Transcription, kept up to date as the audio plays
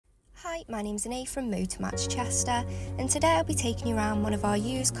Hi, my name's Anae from Motormatch Chester, and today I'll be taking you around one of our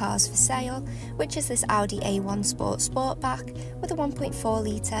used cars for sale, which is this Audi A1 Sport Sportback with a 1.4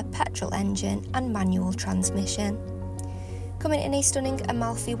 litre petrol engine and manual transmission. Coming in a stunning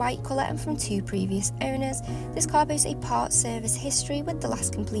Amalfi White colour and from two previous owners, this car boasts a part service history with the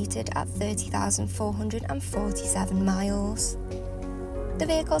last completed at 30,447 miles. The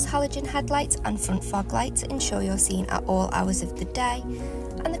vehicle's halogen headlights and front fog lights ensure you're seen at all hours of the day,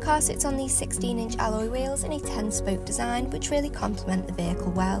 and the car sits on these 16-inch alloy wheels in a 10-spoke design which really complement the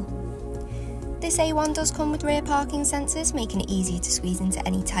vehicle well. This A1 does come with rear parking sensors, making it easier to squeeze into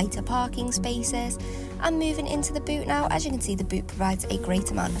any tighter parking spaces. And moving into the boot now, as you can see, the boot provides a great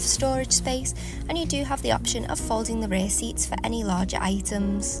amount of storage space, and you do have the option of folding the rear seats for any larger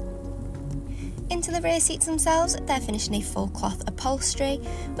items. Into the rear seats themselves, they're finished in a full cloth upholstery.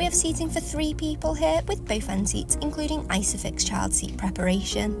 We have seating for 3 people here, with both end seats including Isofix child seat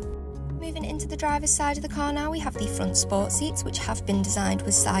preparation. Moving into the driver's side of the car now, we have the front sport seats, which have been designed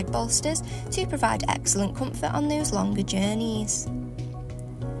with side bolsters to provide excellent comfort on those longer journeys.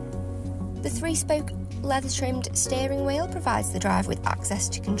 The 3-spoke leather-trimmed steering wheel provides the driver with access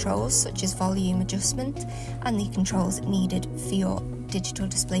to controls such as volume adjustment and the controls needed for your digital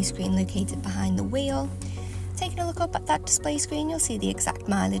display screen located behind the wheel. Taking a look up at that display screen, you'll see the exact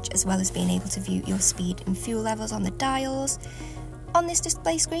mileage as well as being able to view your speed and fuel levels on the dials. On this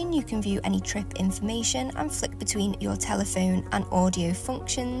display screen you can view any trip information and flick between your telephone and audio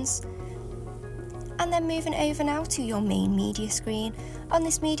functions. And then moving over now to your main media screen. On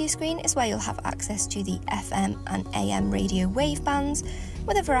this media screen is where you'll have access to the FM and AM radio wave bands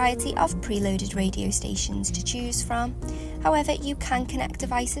with a variety of preloaded radio stations to choose from. However, you can connect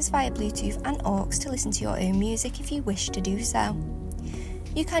devices via Bluetooth and aux to listen to your own music if you wish to do so.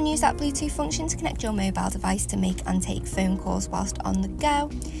 You can use that Bluetooth function to connect your mobile device to make and take phone calls whilst on the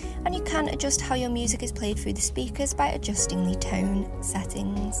go, and you can adjust how your music is played through the speakers by adjusting the tone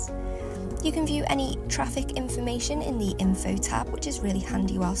settings. You can view any traffic information in the info tab, which is really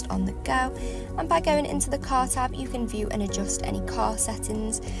handy whilst on the go, and by going into the car tab you can view and adjust any car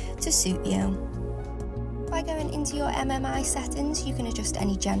settings to suit you. By going into your MMI settings you can adjust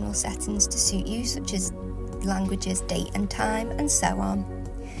any general settings to suit you, such as languages, date and time, and so on.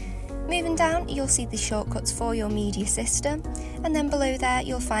 Moving down, you'll see the shortcuts for your media system, and then below there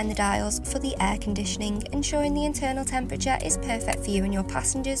you'll find the dials for the air conditioning, ensuring the internal temperature is perfect for you and your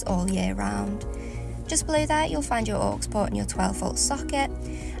passengers all year round. Just below there you'll find your aux port and your 12-volt socket,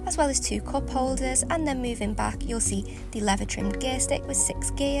 as well as 2 cup holders, and then moving back you'll see the leather trimmed gear stick with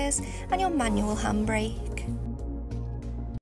 6 gears and your manual handbrake.